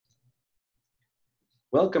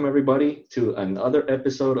Welcome everybody to another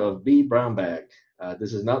episode of B Brown Bag.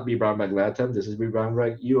 This is not B Brown Bag Latin, this is B Brown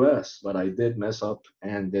Bag US, but I did mess up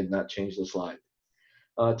and did not change the slide.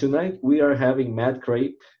 Tonight we are having Matt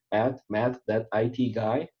Crape at Matt That IT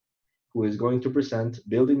Guy, who is going to present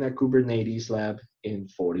Building a Kubernetes Lab in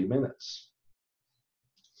 40 minutes.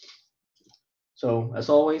 So as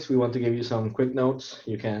always, we want to give you some quick notes.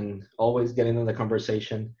 You can always get into the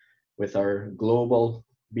conversation with our global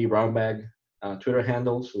B Brown Bag Twitter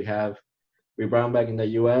handles. We have B Brown Bag in the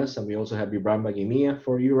US, and we also have B Brown Bag EMEA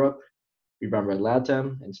for Europe, B Brown Bag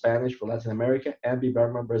Latam in Spanish for Latin America, and B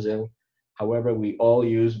Brown Bag Brazil. However, we all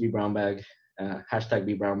use B Brown Bag, hashtag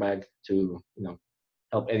B Brown Bag to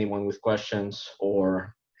help anyone with questions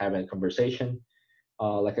or have a conversation.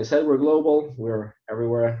 Like I said, we're global. We're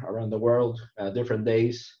everywhere around the world, different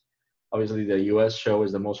days. Obviously, the US show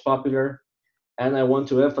is the most popular. And I want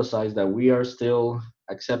to emphasize that we are still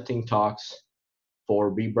accepting talks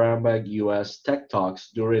for B Brown Bag US Tech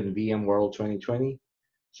Talks during VMworld 2020.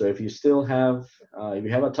 So if you still have, if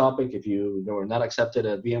you have a topic, if you were not accepted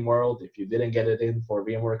at VMworld, if you didn't get it in for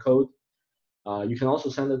VMware Code, you can also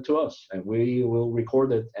send it to us, and we will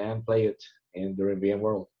record it and play it in during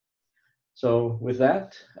VMworld. So with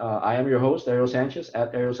that, I am your host, Ariel Sanchez,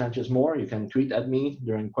 at Ariel Sanchez More. You can tweet at me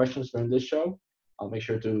during questions during this show. I'll make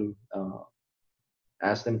sure to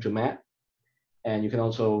ask them to Matt. And you can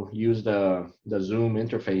also use the Zoom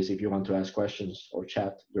interface if you want to ask questions or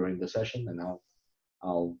chat during the session. And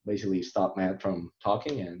I'll basically stop Matt from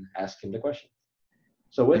talking and ask him the question.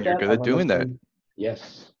 So with You're that, good I'm at gonna doing that. send.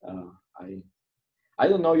 Yes, I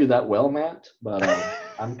don't know you that well, Matt, but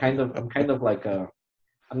I'm kind of like I'm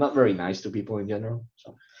not very nice to people in general.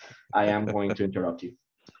 So I am going to interrupt you.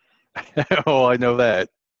 Oh, I know that.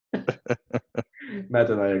 Matt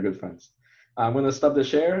and I are good friends. I'm going to stop the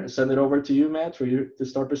share, send it over to you, Matt, for you to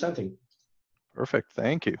start presenting. Perfect.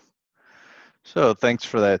 Thank you. So thanks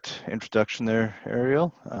for that introduction there,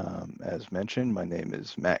 Ariel. As mentioned, my name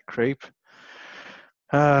is Matt Crape.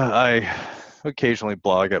 I occasionally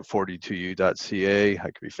blog at 42u.ca. I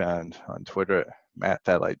can be found on Twitter at Matt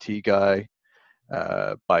That IT Guy.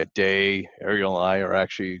 By day, Ariel and I are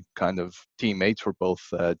actually kind of teammates. We're both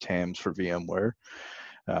TAMs for VMware.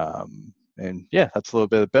 And yeah, that's a little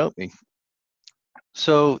bit about me.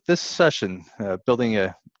 So this session, building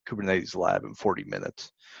a Kubernetes lab in 40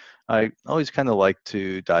 minutes, I always kind of like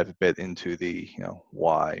to dive a bit into the,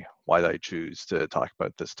 why did I choose to talk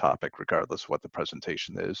about this topic, regardless of what the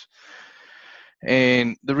presentation is.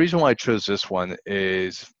 And the reason why I chose this one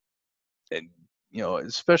is, and,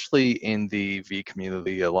 especially in the V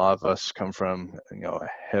community, a lot of us come from, a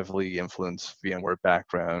heavily influenced VMware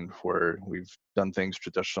background where we've done things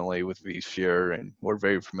traditionally with vSphere and we're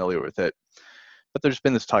very familiar with it. But there's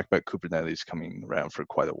been this talk about Kubernetes coming around for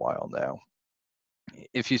quite a while now.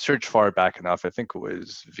 If you search far back enough, I think it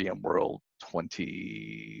was VMworld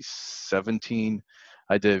 2017,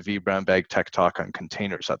 I did a V Brown Bag Tech Talk on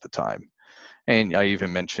containers at the time. And I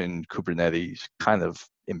even mentioned Kubernetes kind of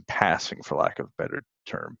in passing, for lack of a better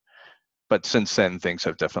term. But since then, things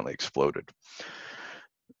have definitely exploded.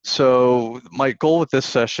 So my goal with this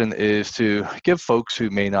session is to give folks who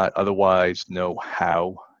may not otherwise know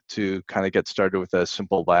how to kind of get started with a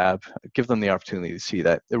simple lab, give them the opportunity to see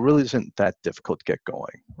that it really isn't that difficult to get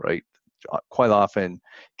going, right? Quite often,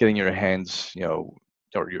 getting your hands,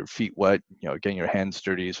 or your feet wet, getting your hands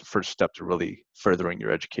dirty is the first step to really furthering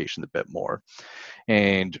your education a bit more.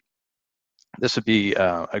 And this would be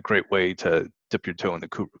a great way to dip your toe in the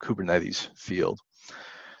Kubernetes field.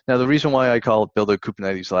 Now, the reason why I call it Build a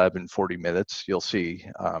Kubernetes Lab in 40 minutes, you'll see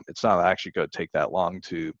it's not actually going to take that long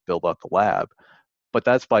to build up the lab, but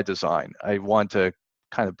that's by design. I want to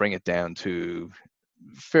kind of bring it down to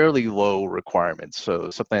fairly low requirements. So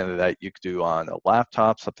something that you could do on a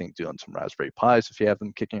laptop, something you do on some Raspberry Pis if you have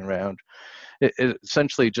them kicking around. It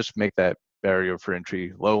essentially just make that barrier for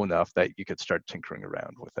entry low enough that you could start tinkering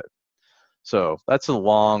around with it. So that's a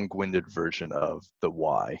long-winded version of the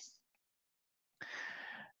why.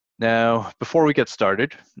 Now, before we get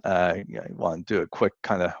started, I want to do a quick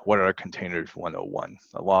kind of what are containers 101.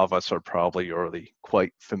 A lot of us are probably already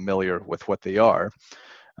quite familiar with what they are,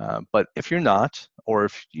 but if you're not, or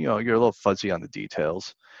if you're a little fuzzy on the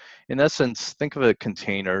details, in essence, think of a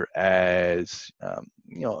container as a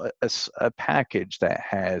package that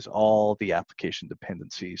has all the application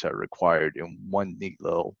dependencies that are required in one neat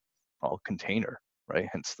little container, right?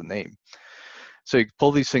 Hence the name. So you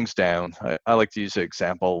pull these things down. I like to use an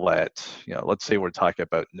example that, let's say we're talking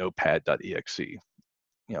about notepad.exe. A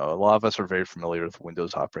lot of us are very familiar with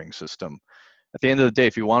Windows operating system. At the end of the day,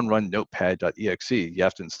 if you want to run notepad.exe, you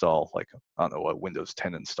have to install, like, I don't know what Windows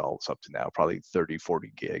 10 installs up to now, probably 30,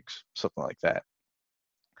 40 gigs, something like that.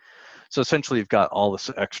 So essentially, you've got all this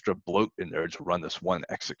extra bloat in there to run this one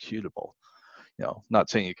executable. Not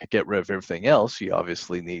saying you could get rid of everything else. You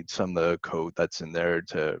obviously need some of the code that's in there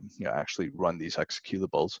to, actually run these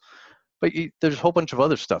executables. But there's a whole bunch of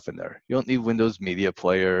other stuff in there. You don't need Windows Media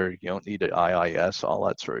Player. You don't need an IIS, all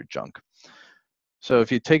that sort of junk. So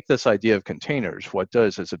if you take this idea of containers, what it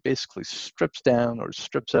does is it basically strips down or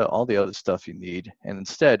strips out all the other stuff you need, and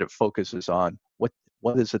instead it focuses on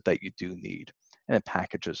what is it that you do need, and it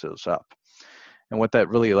packages those up. And what that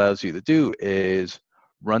really allows you to do is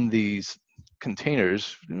run these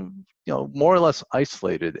containers, more or less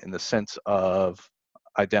isolated, in the sense of,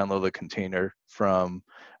 I download a container from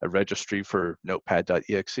a registry for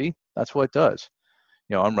notepad.exe. That's what it does.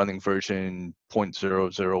 I'm running version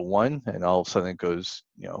 0.001, and all of a sudden it goes,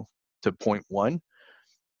 to 0.1.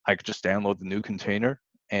 I could just download the new container,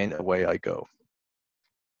 and away I go.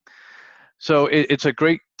 So it's a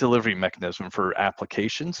great delivery mechanism for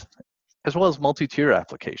applications, as well as multi-tier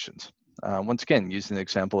applications. Once again, using the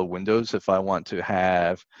example of Windows, if I want to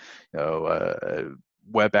have, a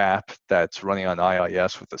web app that's running on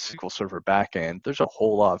IIS with a SQL Server backend, there's a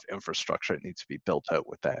whole lot of infrastructure that needs to be built out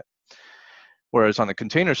with that. Whereas on the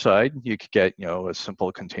container side, you could get, a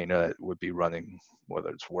simple container that would be running, whether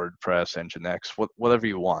it's WordPress, Nginx, whatever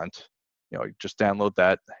you want. You just download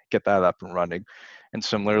that, get that up and running. And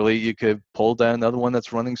similarly, you could pull down another one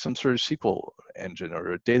that's running some sort of SQL engine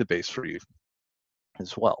or a database for you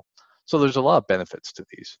as well. So there's a lot of benefits to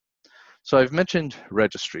these. So I've mentioned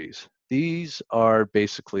registries. These are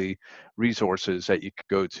basically resources that you could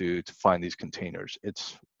go to find these containers.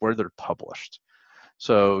 It's where they're published.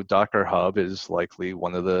 So Docker Hub is likely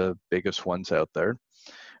one of the biggest ones out there.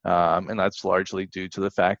 And that's largely due to the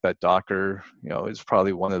fact that Docker, is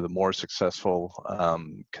probably one of the more successful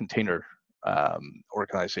container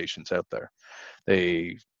organizations out there.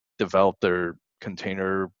 They developed their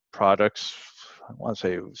container products, I want to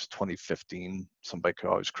say it was 2015. Somebody could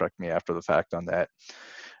always correct me after the fact on that.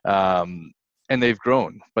 And they've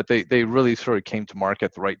grown, but they really sort of came to market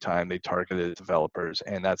at the right time. They targeted developers,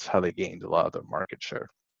 and that's how they gained a lot of their market share.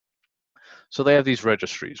 So they have these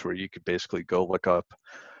registries where you could basically go look up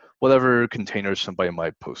whatever containers somebody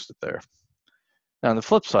might post it there. Now, on the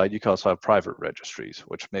flip side, you can also have private registries,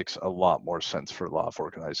 which makes a lot more sense for a lot of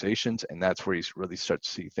organizations, and that's where you really start to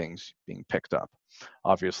see things being picked up.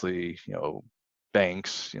 Obviously,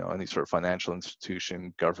 banks, any sort of financial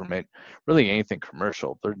institution, government, really anything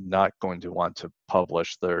commercial, they're not going to want to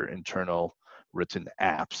publish their internal written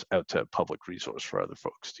apps out to a public resource for other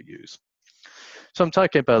folks to use. So I'm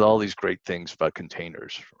talking about all these great things about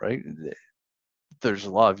containers, right? There's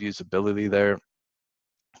a lot of usability there,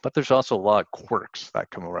 but there's also a lot of quirks that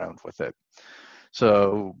come around with it.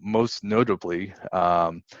 So most notably,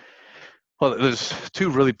 well, there's two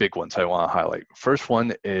really big ones I want to highlight. First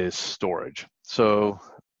one is storage. So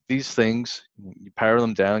these things, you power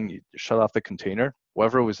them down, you shut off the container,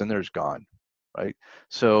 whatever was in there is gone, right?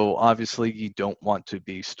 So obviously you don't want to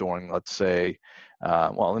be storing, let's say,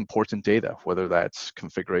 important data, whether that's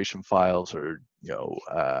configuration files or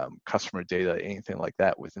customer data, anything like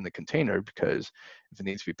that within the container, because if it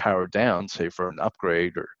needs to be powered down, say for an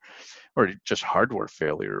upgrade or just hardware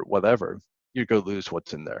failure or whatever, you're going to lose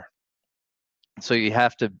what's in there. So you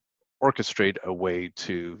have to orchestrate a way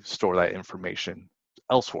to store that information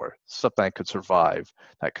elsewhere, something that could survive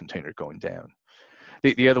that container going down.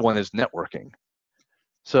 The other one is networking.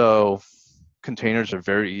 So containers are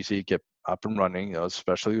very easy to get up and running,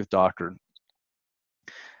 especially with Docker.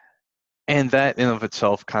 And that in of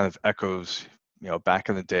itself kind of echoes, back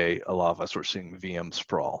in the day, a lot of us were seeing VM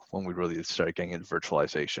sprawl when we really started getting into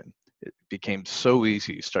virtualization. It became so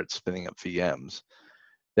easy to start spinning up VMs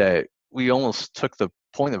that we almost took the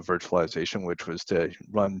point of virtualization, which was to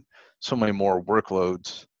run so many more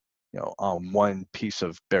workloads, on one piece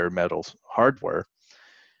of bare metal hardware.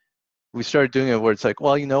 We started doing it where it's like,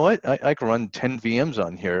 well, you know what? I can run 10 VMs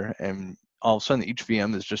on here, and all of a sudden each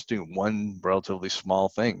VM is just doing one relatively small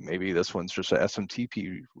thing. Maybe this one's just an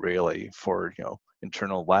SMTP relay for,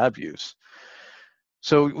 internal lab use.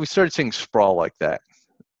 So we started seeing sprawl like that.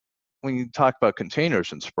 When you talk about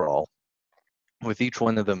containers and sprawl, with each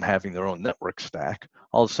one of them having their own network stack,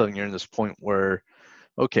 all of a sudden you're in this point where,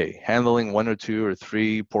 okay, handling 1 or 2 or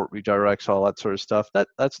 3 port redirects, all that sort of stuff,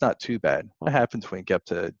 that's not too bad. What happens when you get up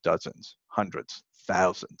to dozens, hundreds,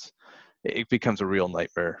 thousands? It becomes a real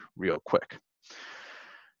nightmare real quick.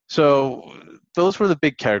 So those were the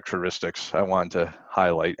big characteristics I wanted to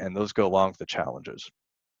highlight, and those go along with the challenges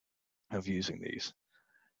of using these.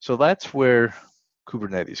 So that's where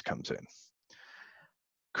Kubernetes comes in.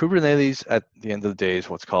 Kubernetes, at the end of the day, is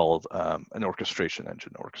what's called an orchestration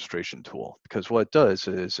engine, orchestration tool, because what it does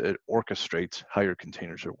is it orchestrates how your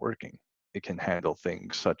containers are working. It can handle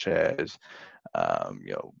things such as,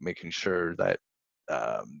 making sure that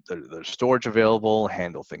there's storage available,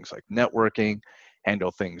 handle things like networking,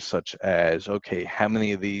 handle things such as, okay, how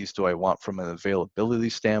many of these do I want from an availability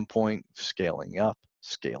standpoint, scaling up,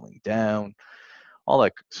 scaling down, all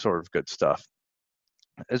that sort of good stuff,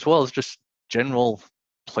 as well as just general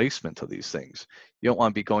placement of these things. You don't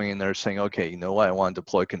want to be going in there saying, okay, you know what, I want to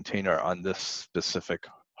deploy a container on this specific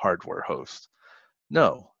hardware host.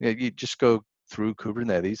 No, you just go through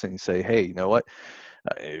Kubernetes and you say, hey, you know what,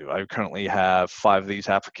 I currently have 5 of these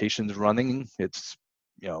applications running. It's,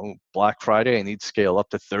 Black Friday, I need to scale up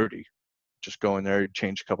to 30. Just go in there,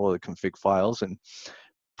 change a couple of the config files and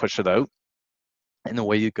push it out, and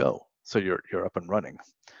away you go. So you're up and running.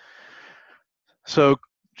 So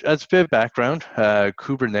as a bit of background,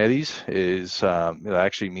 Kubernetes is, it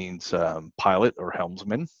actually means pilot or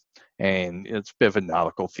helmsman, and it's a bit of a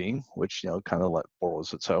nautical theme, which kind of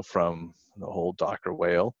borrows itself from the whole Docker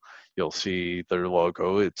whale. You'll see their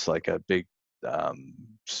logo; it's like a big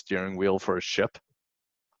steering wheel for a ship.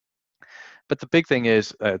 But the big thing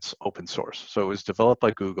is it's open source. So it was developed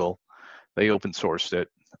by Google. They open sourced it,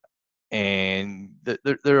 and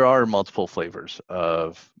there are multiple flavors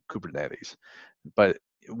of Kubernetes. But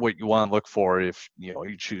what you want to look for if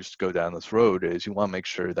you choose to go down this road is you want to make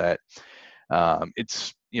sure that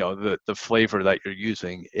it's the flavor that you're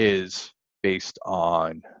using is based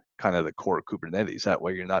on kind of the core Kubernetes. That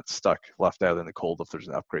way you're not stuck, left out in the cold if there's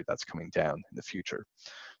an upgrade that's coming down in the future.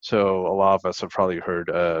 So a lot of us have probably heard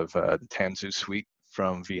of the Tanzu suite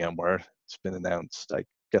from VMware. It's been announced, I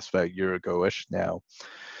guess, about a year ago-ish now.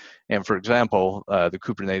 And for example, the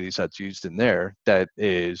Kubernetes that's used in there, that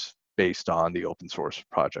is based on the open source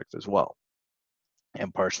project as well.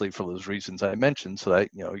 And partially for those reasons I mentioned, so that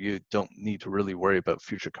you don't need to really worry about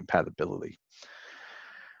future compatibility.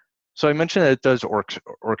 So I mentioned that it does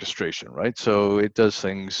orchestration, right? So it does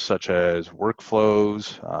things such as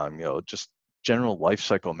workflows, just general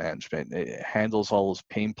lifecycle management. It handles all those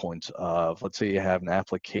pain points of, let's say you have an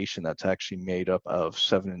application that's actually made up of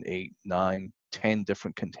 7, 8, 9, 10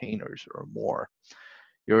 different containers or more.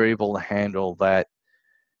 You're able to handle that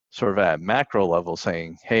sort of at a macro level,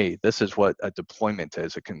 saying, hey, this is what a deployment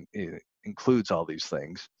is. It includes all these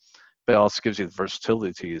things, but it also gives you the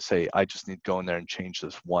versatility to say, I just need to go in there and change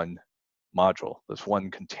this one module, this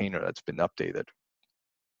one container that's been updated.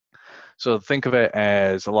 So think of it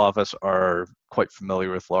as, a lot of us are quite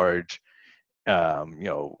familiar with large,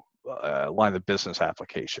 line of business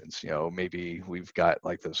applications. Maybe we've got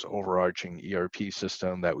like this overarching ERP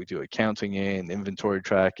system that we do accounting in, inventory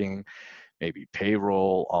tracking, maybe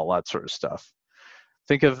payroll, all that sort of stuff.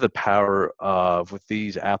 Think of the power of, with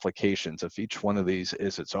these applications, if each one of these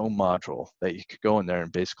is its own module that you could go in there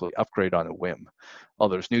and basically upgrade on a whim. Oh,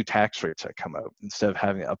 there's new tax rates that come out. Instead of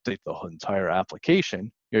having to update the whole entire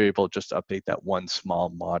application, you're able to just update that one small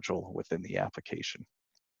module within the application.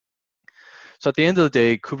 So at the end of the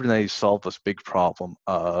day, Kubernetes solved this big problem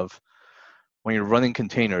of, when you're running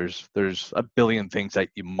containers, there's a billion things that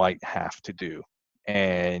you might have to do.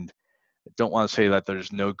 And I don't want to say that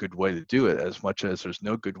there's no good way to do it, as much as there's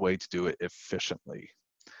no good way to do it efficiently.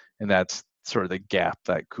 And that's sort of the gap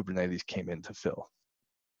that Kubernetes came in to fill.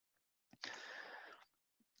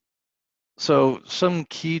 So some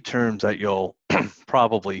key terms that you'll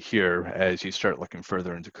probably hear as you start looking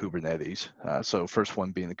further into Kubernetes. So first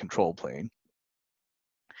one being the control plane.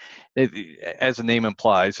 As the name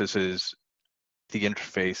implies, this is the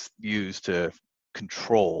interface used to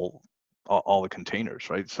control all the containers,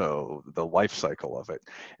 right? So the life cycle of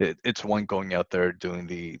it's one going out there doing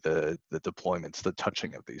the deployments, the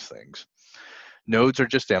touching of these things. Nodes are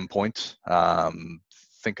just endpoints.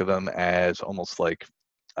 Think of them as almost like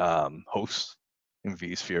hosts in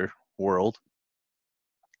vSphere world.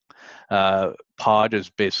 Pod is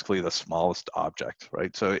basically the smallest object,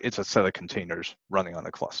 right? So it's a set of containers running on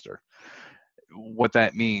a cluster. What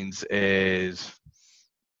that means is,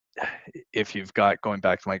 if you've got, going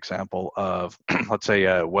back to my example of, let's say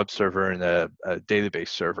a web server and a database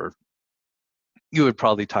server, you would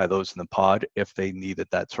probably tie those in the pod if they needed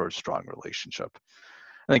that sort of strong relationship.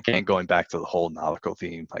 And again, going back to the whole nautical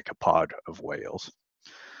theme, like a pod of whales.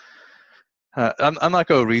 I'm not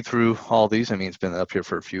going to read through all these. I mean, it's been up here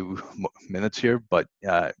for a few minutes here, but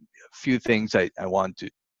a few things I want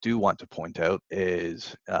to point out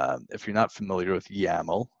is, if you're not familiar with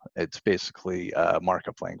YAML, it's basically a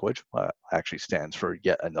markup language. Actually stands for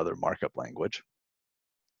yet another markup language.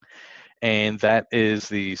 And that is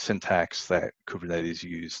the syntax that Kubernetes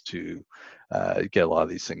used to get a lot of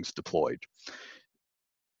these things deployed.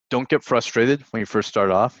 Don't get frustrated when you first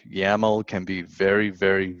start off. YAML can be very,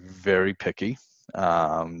 very, very picky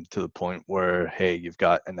to the point where, hey, you've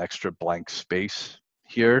got an extra blank space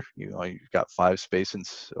here. You've got 5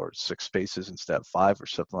 spaces or 6 spaces instead of 5 or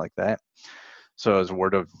something like that. So as a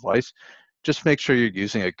word of advice, just make sure you're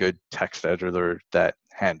using a good text editor that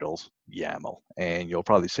handles YAML, and you'll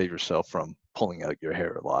probably save yourself from pulling out your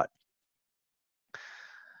hair a lot.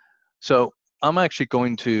 So I'm actually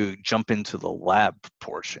going to jump into the lab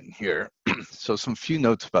portion here. So some few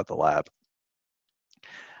notes about the lab.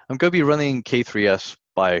 I'm going to be running K3S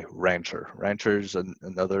by Rancher. Rancher's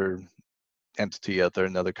another entity out there,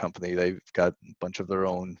 another company. They've got a bunch of their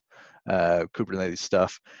own Kubernetes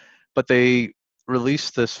stuff, but they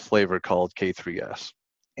released this flavor called K3S.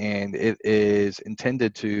 And it is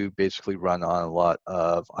intended to basically run on a lot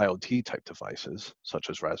of IoT type devices, such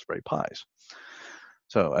as Raspberry Pis.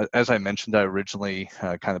 So as I mentioned, I originally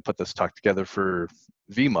kind of put this talk together for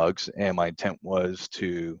vMugs, and my intent was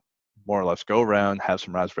to more or less go around, have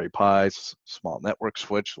some Raspberry Pis, small network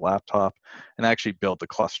switch, laptop, and actually build the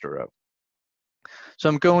cluster out. So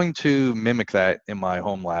I'm going to mimic that in my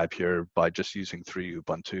home lab here by just using 3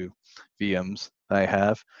 Ubuntu VMs that I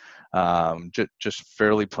have, just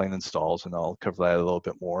fairly plain installs, and I'll cover that a little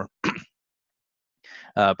bit more.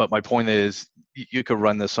 But my point is, you could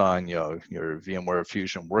run this on your VMware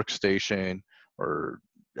Fusion workstation, or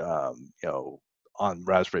on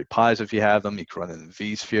Raspberry Pis if you have them. You can run it in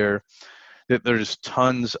vSphere. There's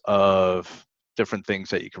tons of different things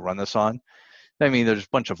that you can run this on. I mean, there's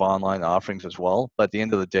a bunch of online offerings as well, but at the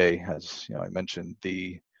end of the day, as I mentioned,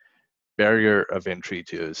 the barrier of entry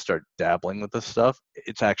to start dabbling with this stuff,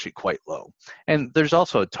 it's actually quite low. And there's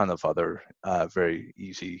also a ton of other very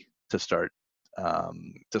easy to start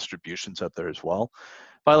distributions out there as well.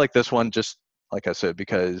 But I like this one, just like I said,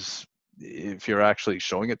 because if you're actually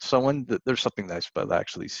showing it to someone, there's something nice about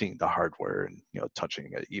actually seeing the hardware and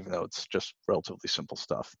touching it, even though it's just relatively simple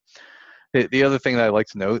stuff. The other thing that I like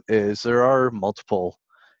to note is there are multiple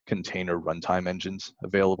container runtime engines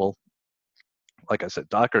available. Like I said,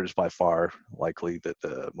 Docker is by far likely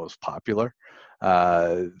the most popular.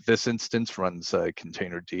 This instance runs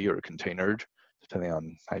Containerd or Containerd, depending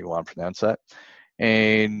on how you want to pronounce that.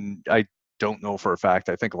 And I don't know for a fact.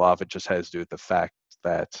 I think a lot of it just has to do with the fact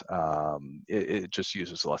that it just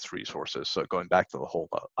uses less resources. So going back to the whole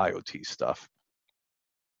IoT stuff.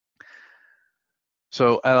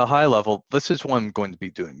 So at a high level, this is what I'm going to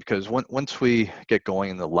be doing, because once we get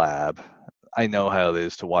going in the lab, I know how it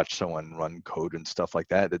is to watch someone run code and stuff like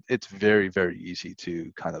that. It's very, very easy to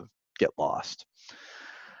kind of get lost.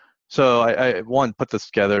 So I want to put this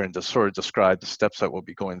together and just sort of describe the steps that we'll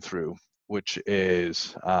be going through, which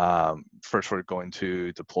is first we're going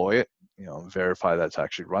to deploy it, verify that's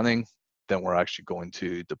actually running. Then we're actually going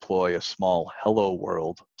to deploy a small hello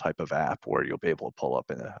world type of app where you'll be able to pull up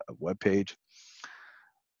in a web page.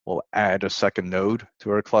 We'll add a second node to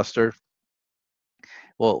our cluster.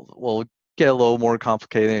 We'll get a little more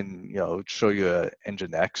complicated and show you a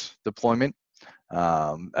Nginx deployment.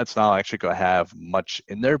 That's not actually going to have much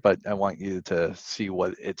in there, but I want you to see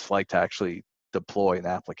what it's like to actually deploy an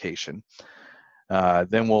application.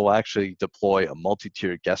 Then we'll actually deploy a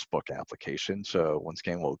multi-tier guestbook application. So once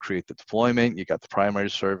again, we'll create the deployment. You got the primary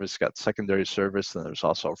service, got secondary service, and there's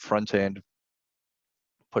also a front end.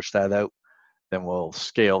 Push that out. Then we'll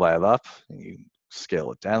scale that up, and you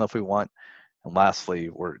scale it down if we want. And lastly,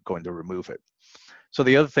 we're going to remove it. So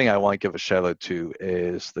the other thing I want to give a shout out to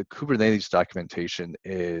is the Kubernetes documentation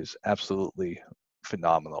is absolutely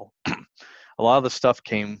phenomenal. A lot of the stuff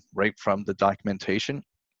came right from the documentation.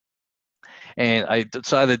 And I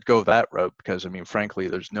decided to go that route because, frankly,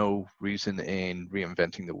 there's no reason in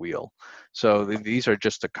reinventing the wheel. So these are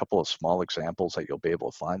just a couple of small examples that you'll be able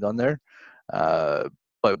to find on there.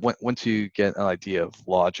 But once you get an idea of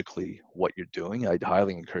logically what you're doing, I'd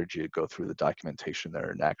highly encourage you to go through the documentation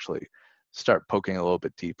there and actually start poking a little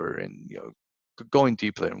bit deeper and going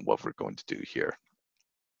deeper in what we're going to do here.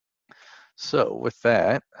 So with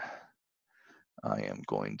that, I am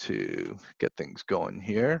going to get things going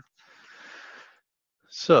here.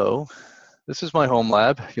 So this is my home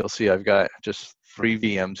lab. You'll see I've got just 3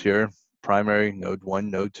 VMs here: primary, node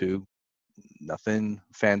 1, node 2, nothing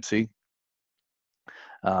fancy.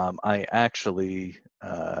 I actually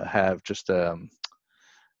have just a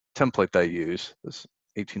template that I use, this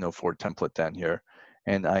 1804 template down here,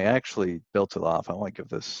 and I actually built it off. I want to give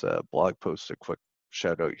this blog post a quick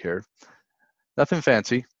shout out here. Nothing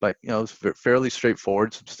fancy, but it's fairly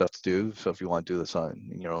straightforward. Some stuff to do. So if you want to do this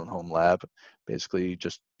in your own home lab, basically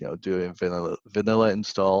just do a vanilla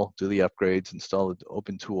install, do the upgrades, install the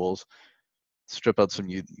open tools, strip out some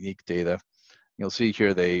unique data. You'll see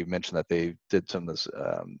here they mentioned that they did some of this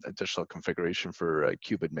additional configuration for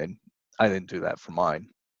kubeadmin. I didn't do that for mine.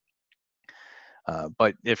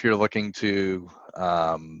 But if you're looking to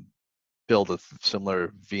build a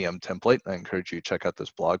similar VM template, I encourage you to check out this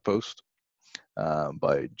blog post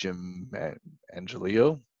by Jim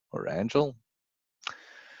Angelillo or Angel.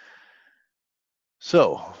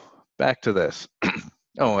 So back to this.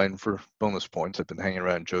 Oh, and for bonus points, I've been hanging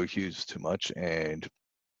around Joe Hughes too much and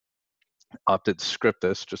opted to script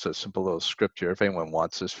this, just a simple little script here. If anyone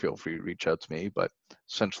wants this, feel free to reach out to me. But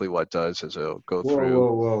essentially what it does is it'll go through.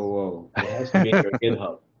 Whoa. It has to be in your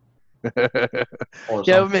GitHub. Or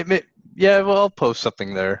Yeah, something. well, I'll post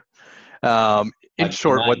something there. In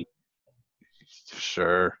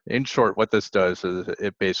short, what this does is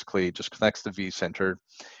it basically just connects to vCenter.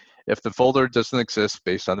 If the folder doesn't exist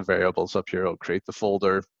based on the variables up here, it'll create the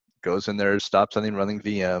folder, goes in there, stops any running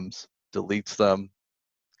VMs, deletes them,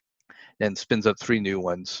 and spins up 3 new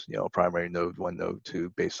ones, primary node 1, node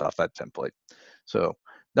 2, based off that template. So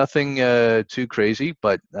nothing too crazy,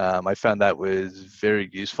 but I found that was very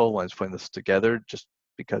useful when I was putting this together, just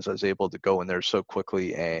because I was able to go in there so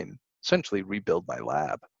quickly and essentially rebuild my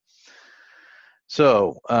lab.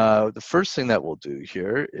 So the first thing that we'll do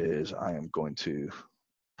here is I am going to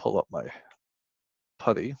pull up my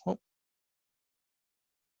PuTTY. Oh.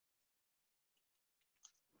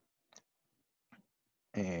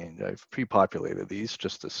 And I've pre-populated these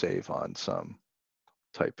just to save on some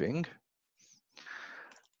typing.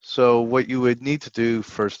 So what you would need to do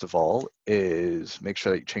first of all is make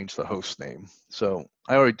sure that you change the host name. So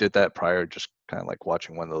I already did that prior, just kind of like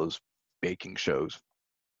watching one of those baking shows.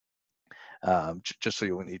 Just so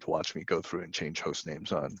you wouldn't need to watch me go through and change host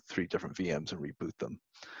names on 3 different VMs and reboot them.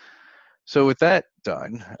 So with that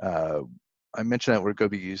done, I mentioned that we're going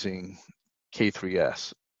to be using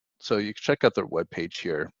K3S. So you can check out their webpage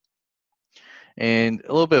here. And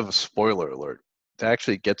a little bit of a spoiler alert, to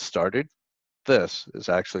actually get started, this is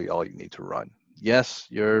actually all you need to run. Yes,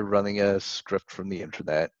 you're running a script from the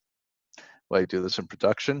internet. Will I do this in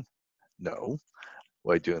production? No.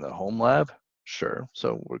 Will I do it in the home lab? Sure.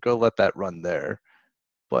 So we're going to let that run there.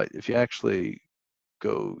 But if you actually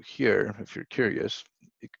go here, if you're curious,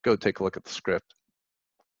 you could go take a look at the script.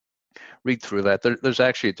 Read through that. There's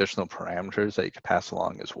actually additional parameters that you can pass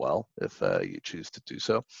along as well if you choose to do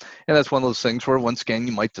so. And that's one of those things where, once again,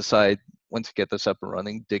 you might decide, once you get this up and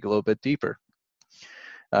running, dig a little bit deeper.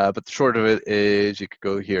 But the short of it is you could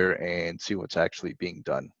go here and see what's actually being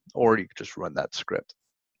done, or you could just run that script.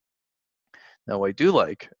 Now, what I do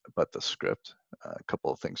like about the script, a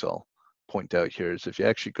couple of things I'll point out here, is if you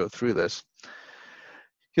actually go through this,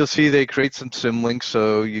 you'll see they create some symlinks,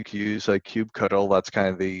 so you can use like kubectl. That's kind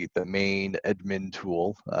of the main admin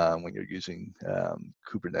tool when you're using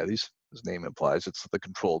Kubernetes. As the name implies, it's the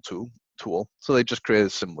control tool. So they just create a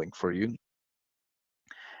symlink for you.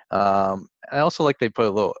 I also like they put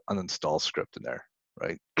a little uninstall script in there,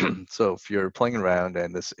 right? So if you're playing around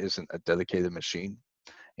and this isn't a dedicated machine,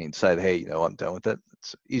 and you decide, hey, I'm done with it,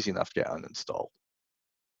 it's easy enough to get uninstalled.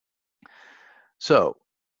 So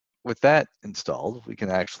with that installed, we can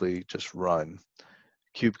actually just run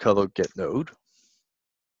kubectl get node.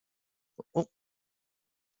 Oh,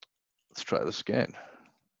 let's try this again.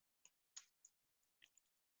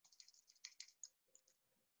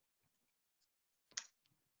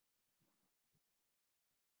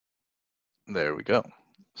 There we go.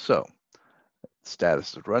 So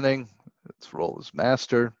status is running. Its role is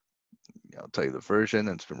master. I'll tell you the version,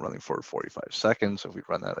 and it's been running for 45 seconds. So if we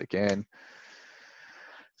run that again,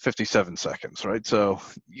 57 seconds, right? So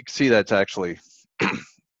you can see that's actually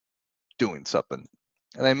doing something.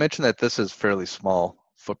 And I mentioned that this is fairly small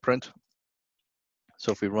footprint.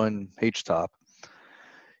 So if we run htop,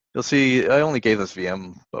 you'll see I only gave this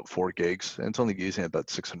VM about 4 gigs, and it's only using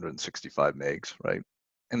about 665 megs, right?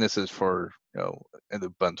 And this is for an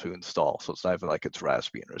Ubuntu install, so it's not even like it's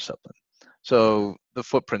Raspbian or something. So the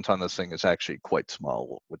footprint on this thing is actually quite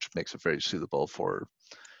small, which makes it very suitable for.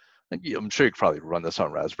 I'm sure you could probably run this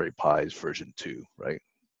on Raspberry Pi's version 2, right?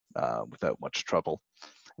 Without much trouble.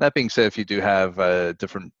 That being said, if you do have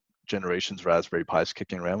different generations Raspberry Pis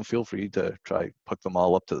kicking around, feel free to try hook them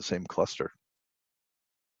all up to the same cluster.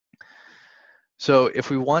 So if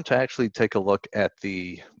we want to actually take a look at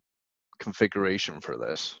the configuration for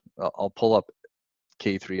this, I'll pull up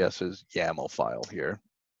K3S's YAML file here.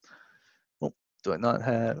 Oh, do I not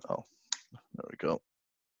have? Oh, there we go.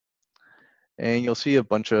 And you'll see a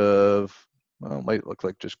bunch of well, it might look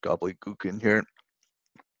like just gobbledygook in here.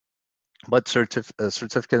 But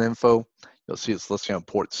certificate info, you'll see it's listing on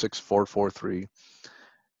port 6443.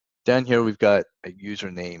 Down here, we've got a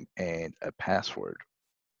username and a password.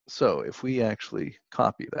 So if we actually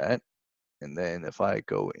copy that, and then if I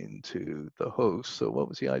go into the host, so what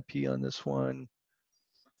was the IP on this one?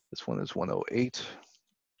 This one is 108.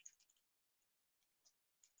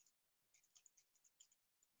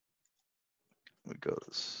 We go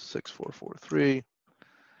to 6443.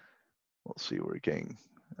 We'll see we're getting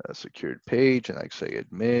a secured page, and I say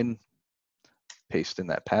admin, paste in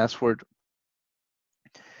that password.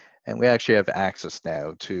 And we actually have access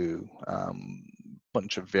now to a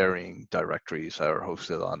bunch of varying directories that are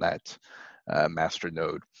hosted on that master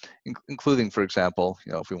node, including, for example,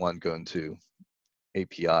 if we want to go into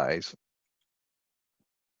APIs,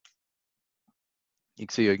 you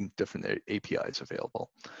can see different APIs available.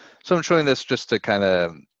 So I'm showing this just to kind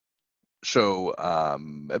of show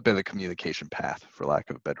a bit of communication path, for lack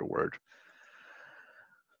of a better word.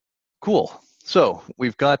 Cool. So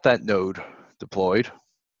we've got that node deployed.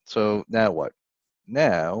 So now what?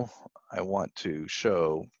 Now I want to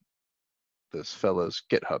show this fellow's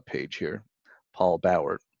GitHub page here, Paul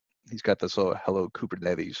Bauer. He's got this little Hello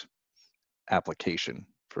Kubernetes application,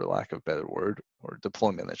 for lack of a better word, or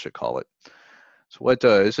deployment, I should call it. So what it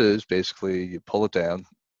does is basically you pull it down,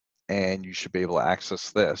 and you should be able to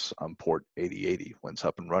access this on port 8080 when it's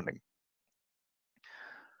up and running.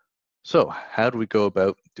 So how do we go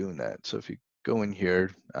about doing that? So if you go in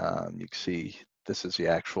here, you can see this is the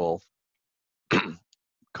actual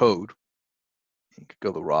code. You could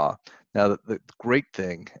go to raw. Now, the great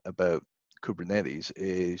thing about Kubernetes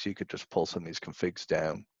is you could just pull some of these configs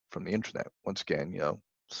down from the internet. Once again,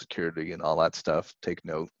 security and all that stuff, take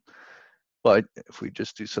note. But if we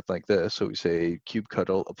just do something like this, so we say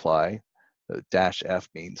kubectl apply, the -f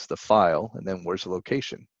means the file, and then where's the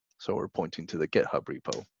location? So we're pointing to the GitHub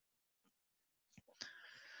repo.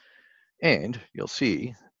 And you'll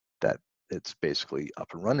see that it's basically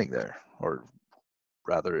up and running there, or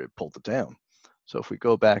rather it pulled it down. So if we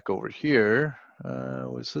go back over here,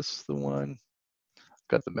 was this the one?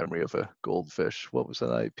 Got the memory of a goldfish. What was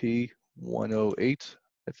that IP? 108,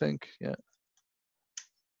 I think, yeah.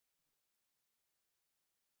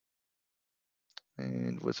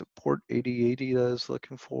 And was it port 8080 that I was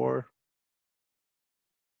looking for?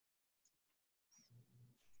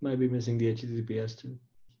 Might be missing the HTTPS too.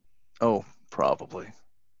 Oh, probably.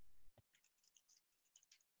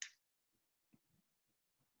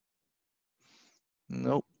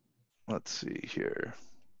 Nope. Let's see here.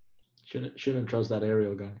 Shouldn't trust that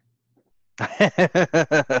Arial guy.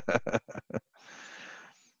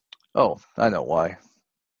 Oh, I know why.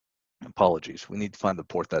 Apologies. We need to find the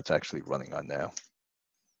port that's actually running on now.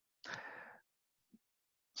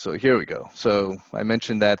 So here we go. So I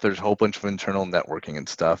mentioned that there's a whole bunch of internal networking and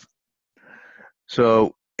stuff.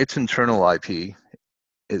 So its internal IP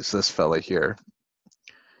is this fella here.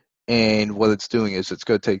 And what it's doing is it's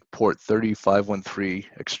going to take port 3513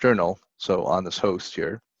 external, so on this host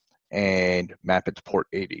here, and map it to port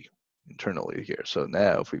 80 internally here. So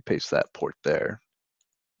now if we paste that port there,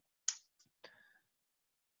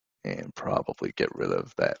 and probably get rid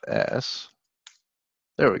of that S,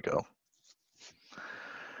 there we go.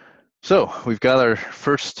 So we've got our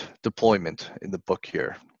first deployment in the book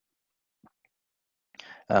here.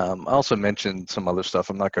 I also mentioned some other stuff.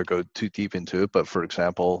 I'm not going to go too deep into it, but for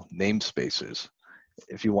example, namespaces.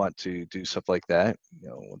 If you want to do stuff like that,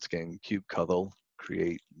 once again, kubectl,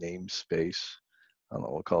 create namespace. I don't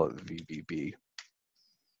know, we'll call it VBB.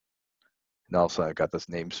 And also I've got this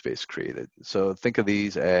namespace created. So think of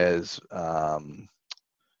these as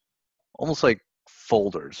almost like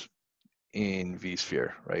folders in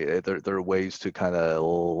vSphere, right? There are ways to kind of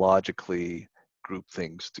logically group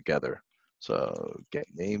things together. So get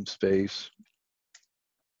namespace,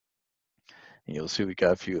 and you'll see we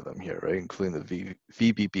got a few of them here, right? Including the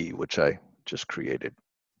VBB, which I just created.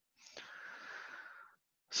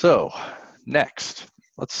 So next,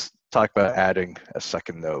 let's talk about adding a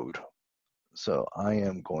second node. So I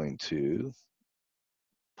am going to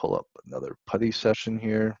pull up another PuTTY session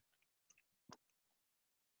here.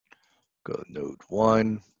 Go to node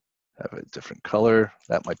 1, have a different color.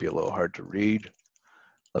 That might be a little hard to read.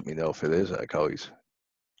 Let me know if it is. I can always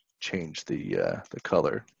change the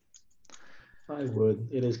color. I would.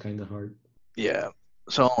 It is kind of hard. Yeah.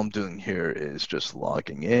 So all I'm doing here is just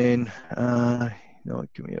logging in.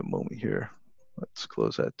 Give me a moment here. Let's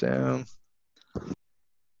close that down.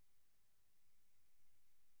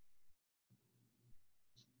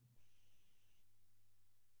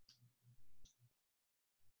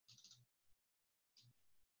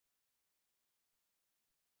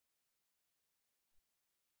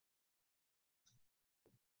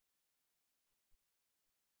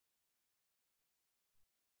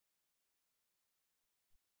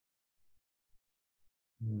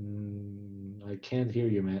 I can't hear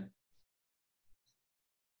you, Matt.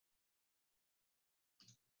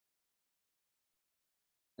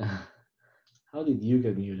 How did you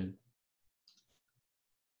get muted?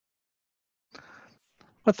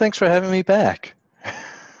 Well, thanks for having me back.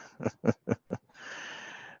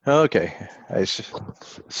 Okay, I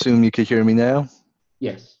assume you could hear me now?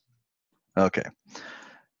 Yes. Okay,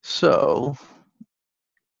 so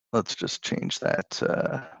let's just change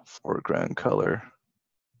that foreground color.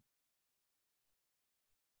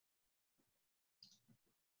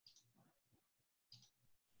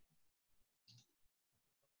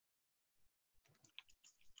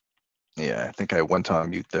 Yeah, I think I went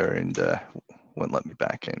on mute there and wouldn't let me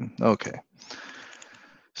back in. Okay,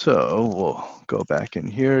 so we'll go back in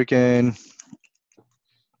here again.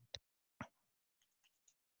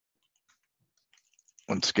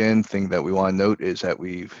 Once again, thing that we want to note is that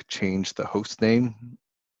we've changed the host name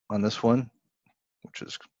on this one, which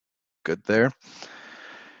is good there.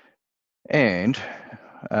 And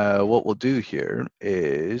what we'll do here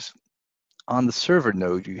is on the server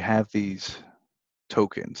node, you have these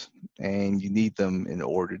tokens and you need them in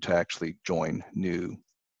order to actually join new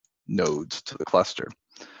nodes to the cluster.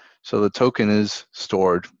 So the token is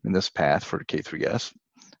stored in this path for K3s.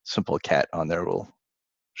 Simple cat on there will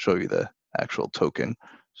show you the actual token.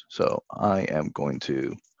 So I am going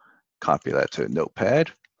to copy that to a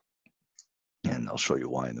notepad and I'll show you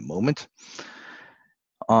why in a moment.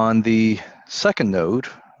 On the second node,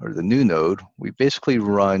 or the new node, we basically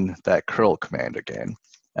run that curl command again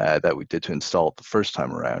that we did to install it the first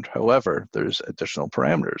time around. However, there's additional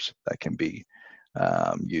parameters that can be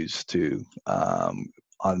used to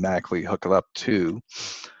automatically hook it up to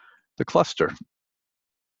the cluster.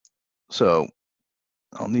 So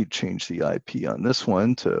I'll need to change the IP on this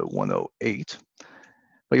one to 108.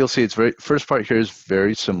 But you'll see it's first part here is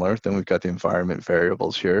very similar. Then we've got the environment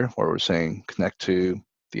variables here where we're saying connect to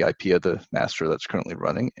the IP of the master that's currently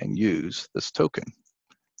running and use this token.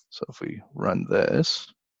 So if we run this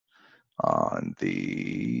on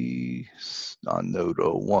node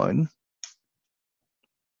 01,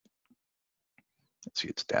 let's see,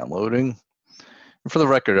 it's downloading. And for the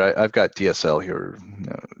record, I've got DSL here,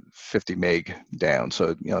 50 meg down,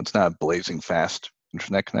 so it's not a blazing fast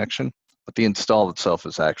internet connection, but the install itself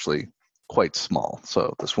is actually quite small,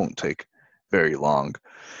 so this won't take very long.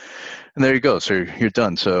 And there you go. So you're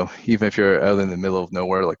done. So even if you're out in the middle of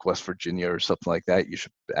nowhere, like West Virginia or something like that, you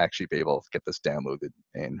should actually be able to get this downloaded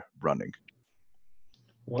and running.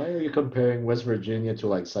 Why are you comparing West Virginia to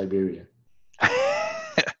like Siberia?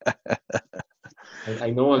 I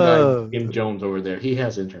know a guy, Jim Jones, over there. He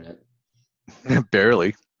has internet.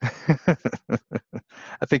 Barely.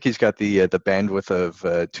 I think he's got the bandwidth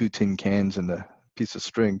of 2 tin cans and a piece of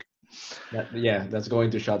string. Yeah, that's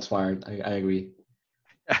going to shots fired. I agree.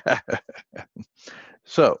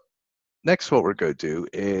 So next, what we're going to do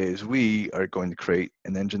is we are going to create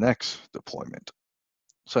an Nginx deployment.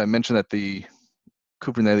 So I mentioned that the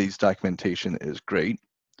Kubernetes documentation is great,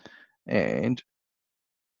 and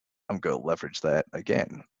I'm going to leverage that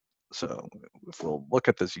again. So if we'll look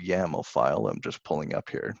at this YAML file I'm just pulling up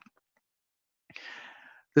here,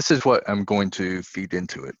 this is what I'm going to feed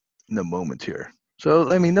into it in a moment here.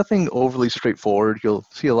 So, I mean, nothing overly straightforward. You'll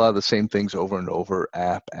see a lot of the same things over and over,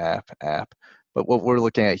 app. But what we're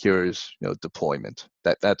looking at here is, deployment.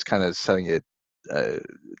 That's kind of setting it,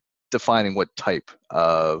 defining what type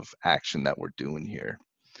of action that we're doing here.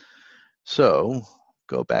 So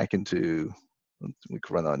go back into, we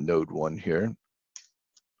can run on node 1 here.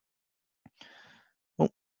 Oh,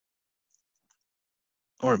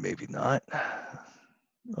 or maybe not.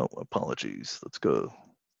 Oh, apologies. Let's go.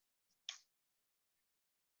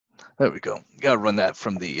 There we go. You gotta run that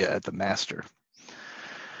from the master.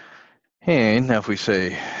 And now if we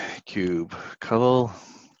say kubectl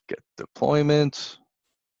get deployment,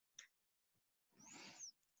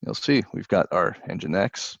 you'll see we've got our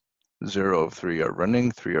Nginx. 0 of 3 are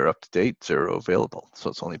running, 3 are up to date, 0 available. So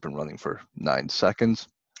it's only been running for 9 seconds.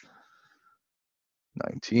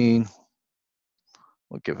 19.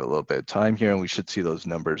 We'll give it a little bit of time here and we should see those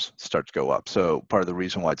numbers start to go up. So part of the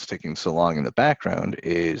reason why it's taking so long in the background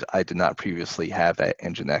is I did not previously have that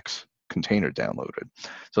Nginx container downloaded.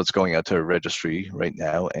 So it's going out to a registry right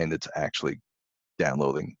now and it's actually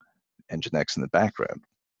downloading Nginx in the background.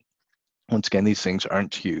 Once again, these things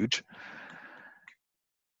aren't huge.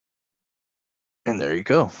 And there you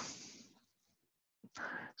go.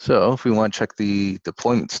 So if we want to check the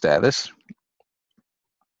deployment status,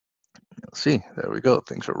 you'll see, there we go,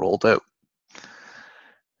 things are rolled out.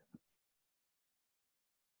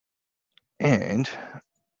 And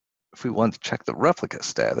if we want to check the replica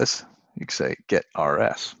status, you can say get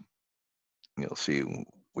rs. You'll see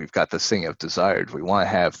we've got this thing of desired. We want to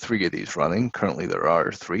have 3 of these running. Currently there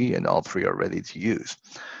are 3, and all 3 are ready to use.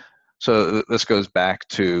 So this goes back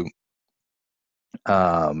to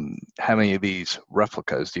how many of these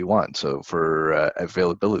replicas do you want? So for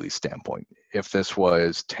availability standpoint, if this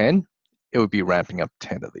was 10, it would be ramping up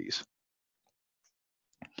 10 of these.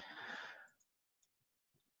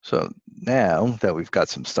 So now that we've got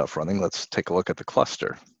some stuff running, let's take a look at the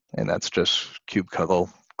cluster. And that's just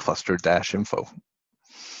kubectl cluster-info.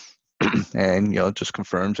 And it just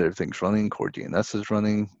confirms everything's running, core DNS is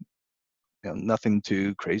running, nothing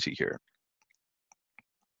too crazy here.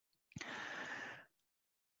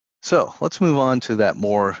 So let's move on to that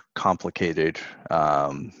more complicated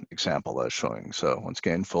example that I was showing. So once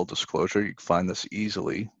again, full disclosure, you can find this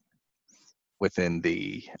easily within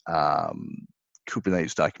the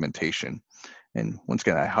Kubernetes documentation. And once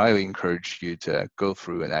again, I highly encourage you to go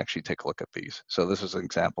through and actually take a look at these. So this is an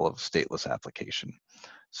example of a stateless application.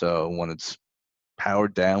 So when it's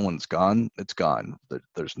powered down, when it's gone, it's gone.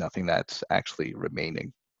 There's nothing that's actually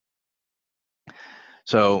remaining.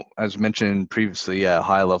 So as mentioned previously, at a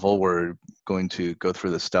high level, we're going to go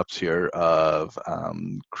through the steps here of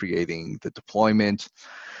creating the deployment,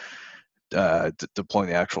 deploying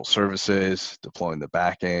the actual services, deploying the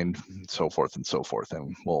backend, so forth and so forth,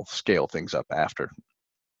 and we'll scale things up after.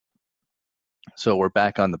 So we're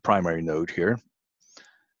back on the primary node here,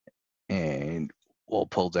 and we'll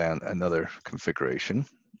pull down another configuration.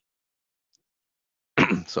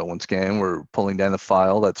 So once again, we're pulling down the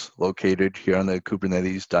file that's located here on the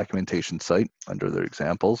Kubernetes documentation site under their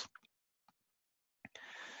examples,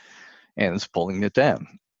 and it's pulling it down.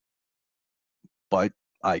 But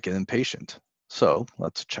I get impatient. So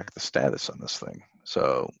let's check the status on this thing.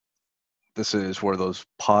 So this is where those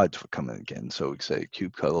pods would come in again. So we say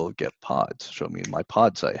kubectl get pods, show me my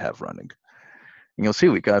pods I have running. And you'll see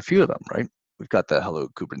we've got a few of them, right? We've got the Hello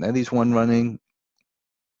Kubernetes one running.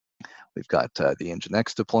 We've got the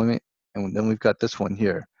Nginx deployment, and then we've got this one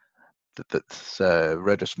here that's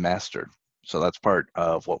Redis master. So that's part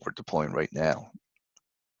of what we're deploying right now.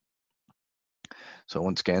 So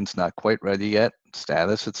once again, it's not quite ready yet.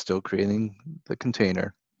 Status, it's still creating the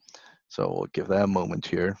container. So we'll give that a moment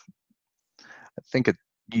here. I think it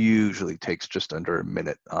usually takes just under a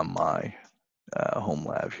minute on my home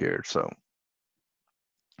lab here. So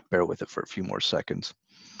bear with it for a few more seconds.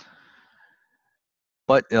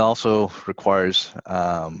 But it also requires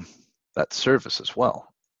that service as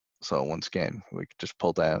well. So once again, we can just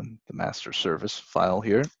pull down the master service file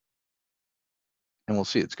here, and we'll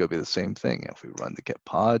see it's going to be the same thing. If we run the get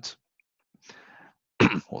pods,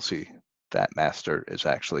 we'll see that master is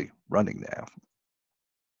actually running now.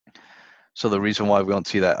 So the reason why we don't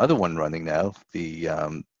see that other one running now,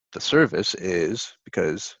 the service, is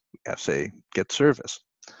because we have to say get service.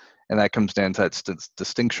 And that comes down to that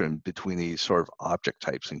distinction between these sort of object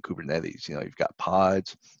types in Kubernetes. You've got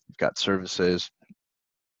pods, you've got services.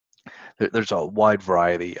 There's a wide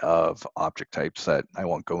variety of object types that I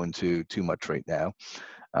won't go into too much right now.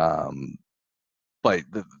 But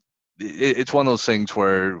it's one of those things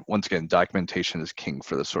where, once again, documentation is king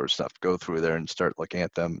for this sort of stuff. Go through there and start looking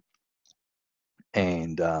at them.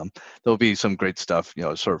 And there'll be some great stuff,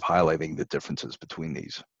 sort of highlighting the differences between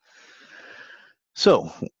these.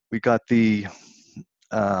 So we got the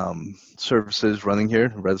services running here,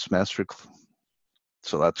 Redis master.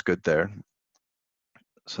 So that's good there.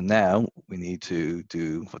 So now we need to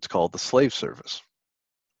do what's called the slave service.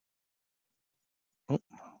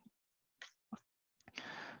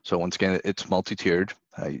 So once again, it's multi-tiered.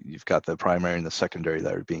 You've got the primary and the secondary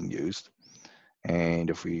that are being used. And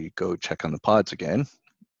if we go check on the pods again,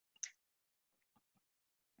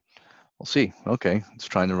 we'll see, okay, it's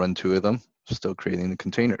trying to run 2 of them, still creating the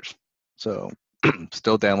containers. So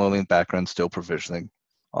still downloading the background, still provisioning,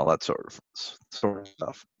 all that sort of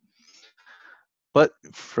stuff. But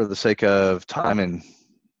for the sake of time and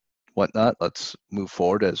whatnot, let's move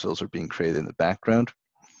forward as those are being created in the background.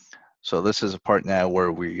 So this is a part now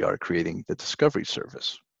where we are creating the discovery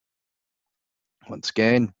service. Once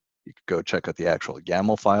again, you can go check out the actual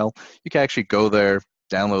YAML file. You can actually go there,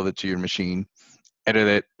 download it to your machine, edit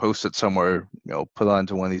it, post it somewhere, put it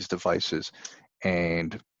onto one of these devices,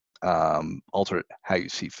 and alter it how you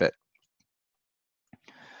see fit.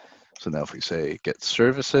 So now if we say get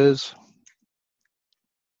services,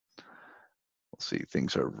 we'll see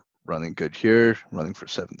things are running good here, running for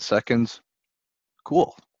 7 seconds.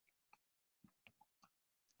 Cool.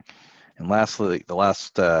 And lastly, the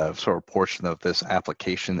last sort of portion of this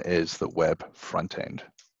application is the web front end.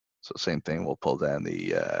 So same thing, we'll pull down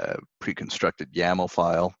the pre-constructed YAML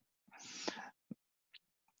file.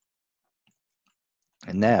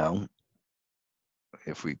 And now,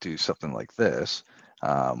 if we do something like this,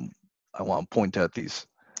 I want to point out these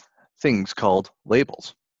things called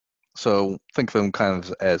labels. So think of them kind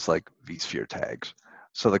of as like vSphere tags.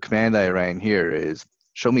 So the command I ran here is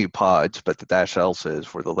show me pods, but the -l says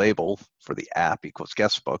for the label for the app equals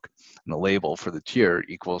guestbook, and the label for the tier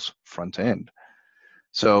equals front end.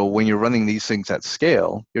 So when you're running these things at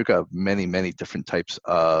scale, you've got many, many different types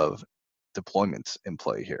of deployments in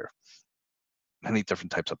play here, many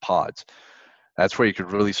different types of pods. That's where you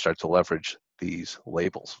could really start to leverage these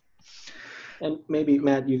labels. And maybe,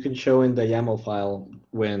 Matt, you can show in the YAML file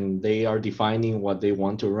when they are defining what they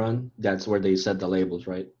want to run, that's where they set the labels,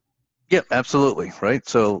 right? Yep, absolutely, right?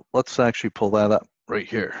 So let's actually pull that up right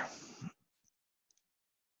here.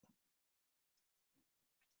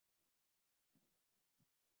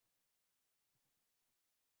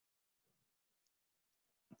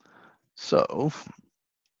 So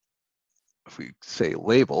if we say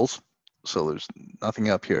labels, so there's nothing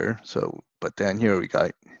up here. So, but down here we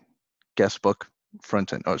got guestbook,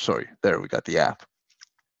 front end. Oh, sorry, there we got the app.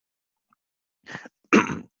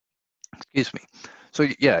 Excuse me. So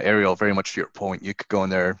yeah, Ariel, very much to your point, you could go in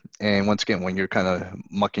there and once again, when you're kind of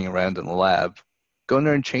mucking around in the lab, go in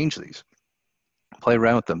there and change these, play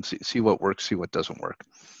around with them, see what works, see what doesn't work.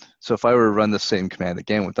 So if I were to run the same command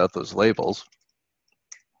again without those labels,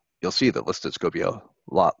 you'll see the list is going to be a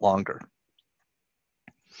lot longer.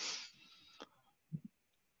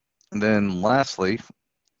 And then lastly,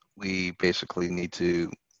 we basically need to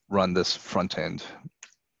run this front end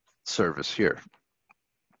service here.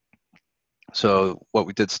 So what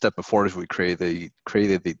we did step before is we created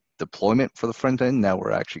the deployment for the front end. Now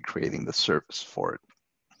we're actually creating the service for it.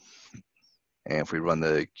 And if we run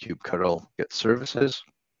the kubectl get services,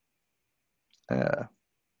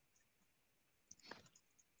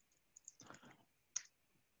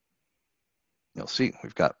 you'll see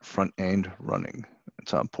we've got front end running.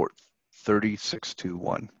 It's on port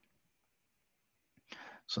 3621.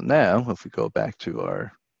 So now if we go back to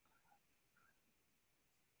our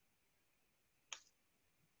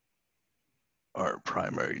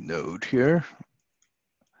primary node here,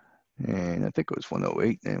 and I think it was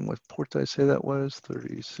 108, and what port did I say that was?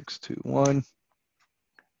 3621.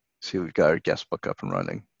 See, we've got our guest book up and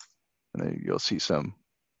running. And then you'll see some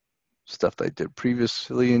stuff that I did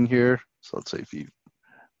previously in here. So let's say if you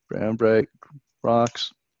brown bright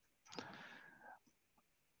rocks.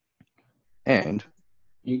 And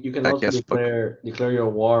You can that also guest book. declare your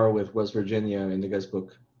war with West Virginia in the guest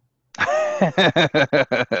book.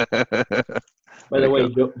 By There the you way,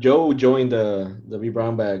 go. Joe joined the V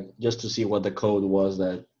Brown Bag just to see what the code was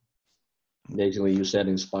that basically you said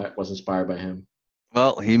was inspired by him.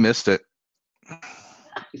 Well, he missed it.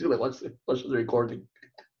 He's like, what's the recording?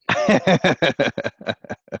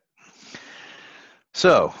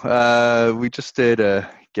 So we just did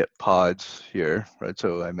get pods here, right?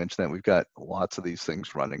 So I mentioned that we've got lots of these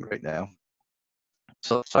things running right now.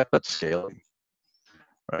 So let's talk about scaling,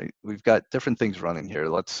 right? We've got different things running here.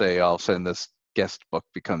 Let's say all of a sudden this guest book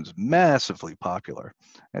becomes massively popular.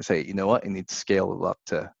 I say, you know what? I need to scale it up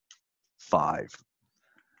to 5.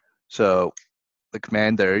 So the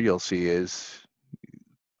command there you'll see is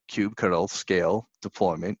kubectl scale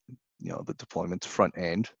deployment. You know, the deployment's front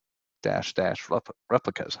end dash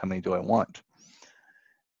replicas. How many do I want?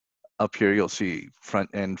 Up here you'll see front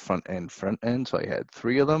end, front end, front end. So I had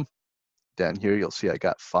 3 of them. Down here you'll see I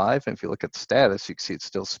got 5. And if you look at the status, you can see it's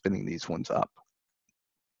still spinning these ones up.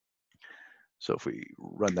 So if we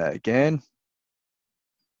run that again,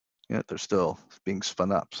 yeah, they're still being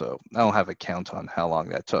spun up. So I don't have a count on how long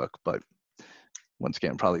that took, but once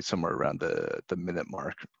again, probably somewhere around the minute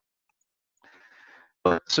mark.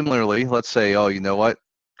 But similarly, let's say, oh, you know what?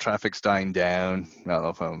 Traffic's dying down. I don't know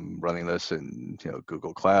if I'm running this in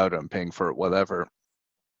Google Cloud, I'm paying for it, whatever.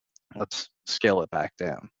 Let's scale it back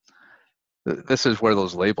down. This is where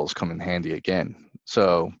those labels come in handy again.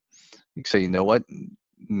 So you can say, you know what?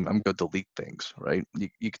 I'm going to delete things, right?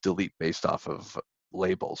 You could delete based off of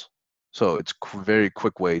labels. So it's a very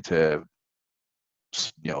quick way to,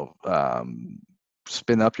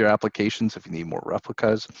 spin up your applications if you need more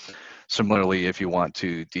replicas. Similarly, if you want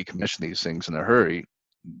to decommission these things in a hurry,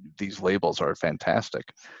 these labels are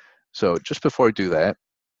fantastic. So just before I do that,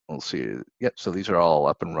 we'll see. Yep, so these are all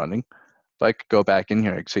up and running. If I could go back in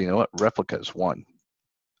here, I could say, you know what, replicas 1,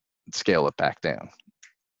 and scale it back down.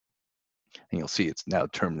 And you'll see it's now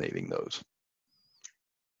terminating those.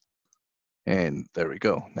 And there we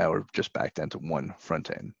go. Now we're just back down to 1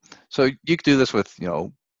 front end. So you could do this with,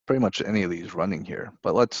 pretty much any of these running here,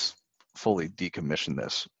 but let's fully decommission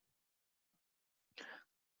this.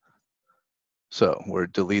 So we're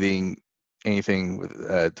deleting anything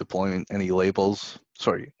with deployment, any labels.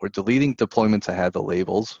 Sorry, we're deleting deployments that had the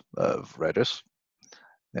labels of Redis.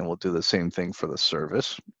 Then we'll do the same thing for the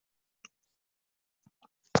service.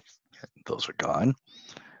 Those are gone.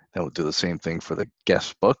 Then we'll do the same thing for the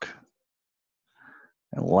guest book.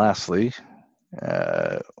 And lastly,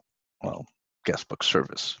 guest book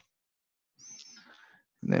service.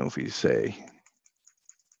 And then if we say,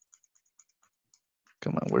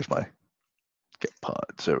 come on, where's my get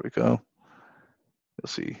pods? There we go. You'll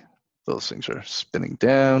see those things are spinning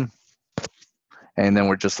down. And then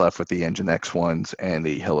we're just left with the Nginx ones and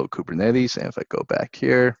the Hello Kubernetes. And if I go back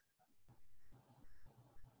here,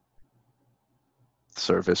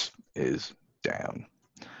 service is down.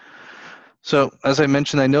 So as I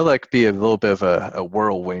mentioned, I know that could be a little bit of a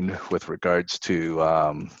whirlwind with regards to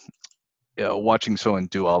watching someone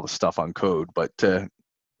do all the stuff on code, but to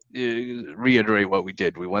reiterate what we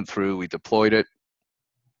did, we went through, we deployed it,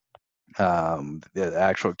 the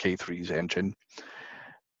actual K3's engine,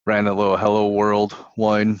 ran a little hello world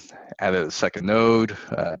one, added a second node,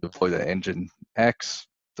 deployed the Nginx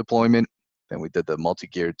deployment, then we did the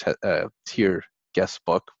multi-gear tier guest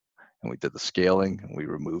book, and we did the scaling, and we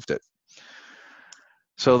removed it.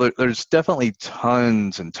 So there's definitely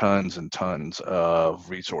tons and tons and tons of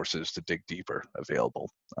resources to dig deeper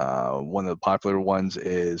available. One of the popular ones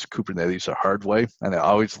is Kubernetes the hard way, and I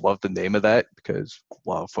always love the name of that because a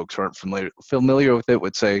lot of folks who aren't familiar with it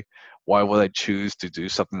would say, why would I choose to do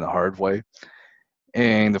something the hard way?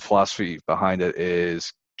 And the philosophy behind it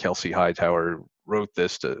is Kelsey Hightower wrote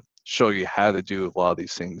this to show you how to do a lot of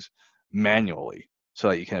these things manually, so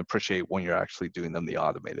that you can appreciate when you're actually doing them the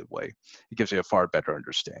automated way. It gives you a far better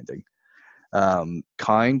understanding.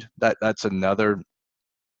 Kind, that's another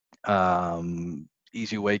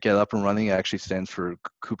easy way to get up and running. It actually stands for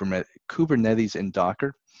Kubernetes in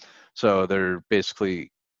Docker. So they're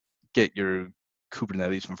basically get your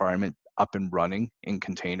Kubernetes environment up and running in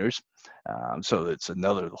containers. So it's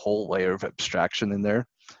another whole layer of abstraction in there.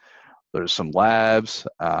 There's some labs,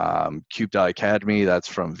 Cube.Academy, that's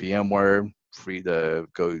from VMware. Free to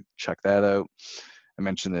go check that out. I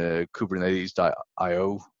mentioned the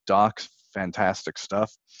Kubernetes.io docs, fantastic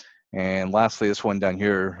stuff. And lastly, this one down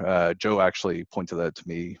here, Joe actually pointed that to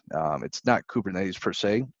me. It's not Kubernetes per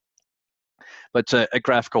se, but it's a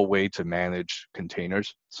graphical way to manage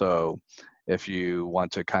containers. So if you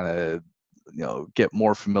want to kind of get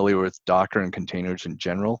more familiar with Docker and containers in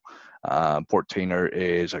general, Portainer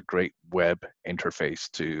is a great web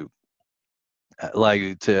interface to allow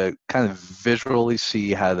you to kind of visually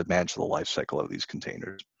see how to manage the life cycle of these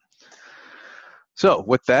containers. So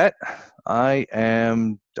with that, I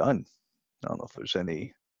am done. I don't know if there's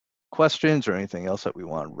any questions or anything else that we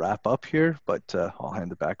want to wrap up here, but I'll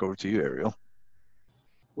hand it back over to you, Ariel.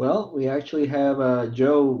 Well, we actually have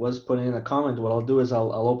Joe was putting in a comment. What I'll do is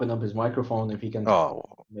I'll open up his microphone if he can. Oh,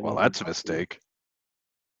 well, that's a mistake.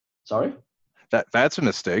 Sorry? That's a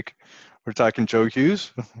mistake. We're talking Joe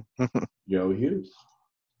Hughes. Joe Hughes.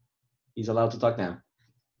 He's allowed to talk now.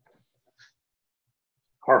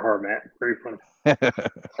 Har, Matt. Very funny.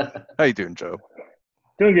 How you doing, Joe?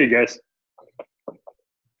 Doing good, guys.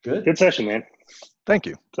 Good. Good session, man. Thank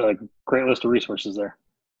you. It's a great list of resources there.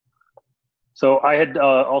 So I had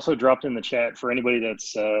also dropped in the chat for anybody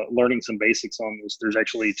that's learning some basics on this. There's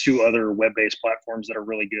actually 2 other web-based platforms that are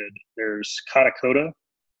really good. There's Katacoda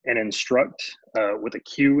and Instruct with a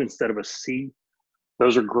Q instead of a C.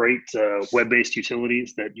 Those are great web-based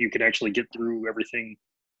utilities that you can actually get through everything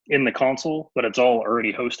in the console, but it's all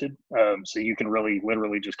already hosted. So you can really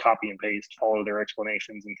literally just copy and paste, follow their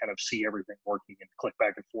explanations, and kind of see everything working and click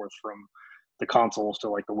back and forth from the consoles to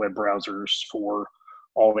like the web browsers for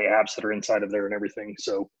all the apps that are inside of there and everything.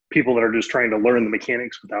 So people that are just trying to learn the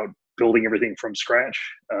mechanics without building everything from scratch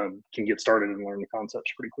can get started and learn the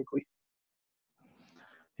concepts pretty quickly.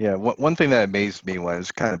 Yeah, one thing that amazed me when I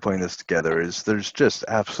was kind of putting this together is there's just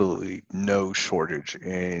absolutely no shortage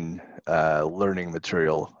in learning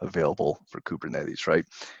material available for Kubernetes, right?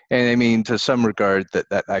 And I mean, to some regard,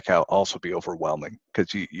 that can also be overwhelming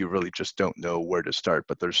because you really just don't know where to start.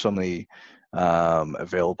 But there's so many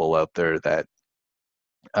available out there that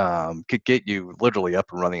could get you literally up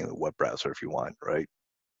and running in the web browser if you want, right?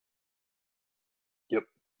 Yep.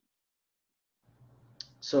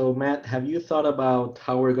 So Matt, have you thought about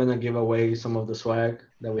how we're going to give away some of the swag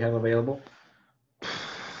that we have available?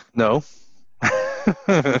 No.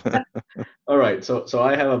 All right, so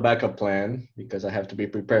I have a backup plan because I have to be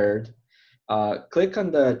prepared. Click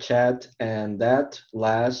on the chat, and that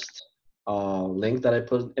last link that I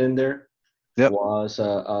put in there was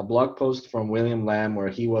a blog post from William Lamb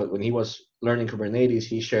where when he was learning Kubernetes,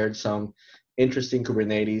 he shared some interesting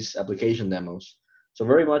Kubernetes application demos. So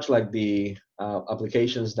very much like the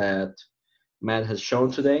applications that Matt has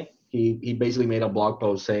shown today, he basically made a blog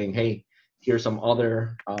post saying, hey, here's some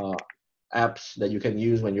other apps that you can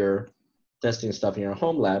use when you're testing stuff in your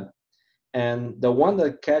home lab. And the one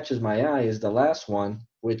that catches my eye is the last one,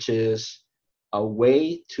 which is a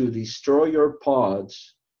way to destroy your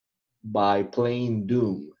pods by playing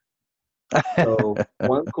Doom. So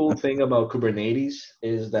one cool thing about Kubernetes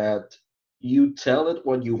is that you tell it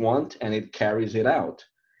what you want and it carries it out.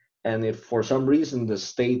 And if for some reason the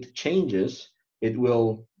state changes, it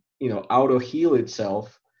will, auto heal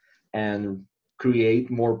itself and create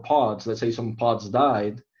more pods. Let's say some pods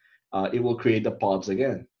died, it will create the pods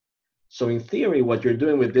again. So in theory, what you're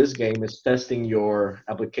doing with this game is testing your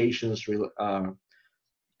application's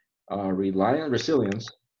resilience,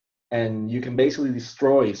 and you can basically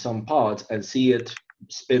destroy some pods and see it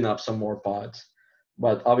spin up some more pods.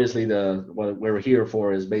 But obviously, what we're here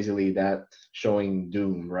for is basically that showing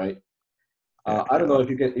Doom, right? I don't know if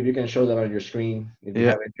you can show that on your screen if you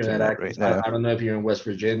have internet access. Right, I don't know if you're in West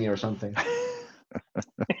Virginia or something.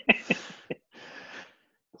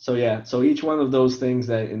 So yeah, so each one of those things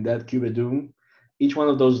that in that Doom, each one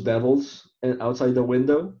of those devils outside the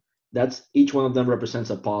window, that's each one of them represents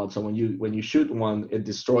a pod. So when you shoot one, it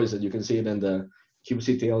destroys it. You can see it in the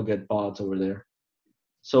kubectl get pods over there.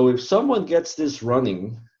 So if someone gets this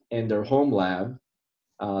running in their home lab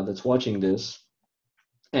that's watching this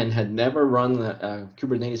and had never run a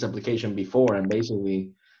Kubernetes application before and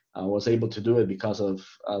basically was able to do it because of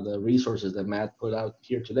the resources that Matt put out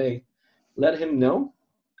here today, let him know.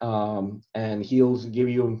 And he'll give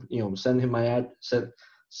you, send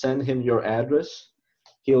him your address.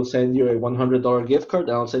 He'll send you a $100 gift card,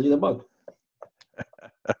 and I'll send you the bug.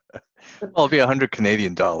 Well, it'll be 100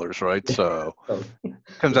 Canadian dollars, right? So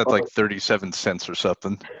comes out to like 37 cents or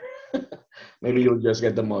something. Maybe you'll just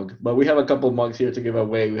get the mug. But we have a couple mugs here to give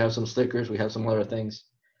away. We have some stickers. We have some other things.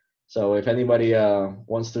 So if anybody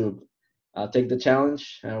wants to take the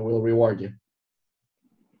challenge, we'll reward you.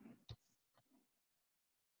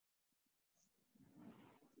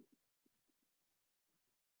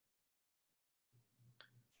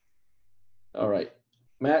 All right.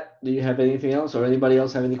 Matt, do you have anything else, or anybody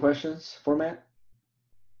else have any questions for Matt?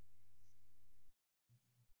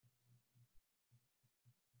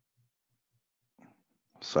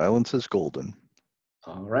 Silence is golden.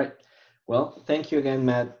 All right. Well, thank you again,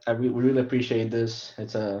 Matt. We really appreciate this.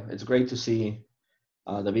 It's great to see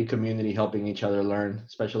the V community helping each other learn,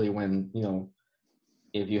 especially when,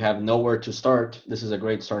 if you have nowhere to start, this is a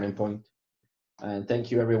great starting point. And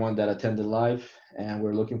thank you everyone that attended live, and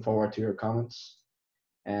we're looking forward to your comments.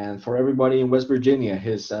 And for everybody in West Virginia,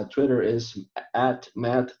 his Twitter is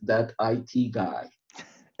 @Matt.itguy.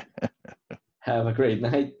 Have a great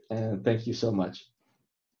night, and thank you so much.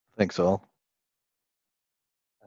 Thanks all.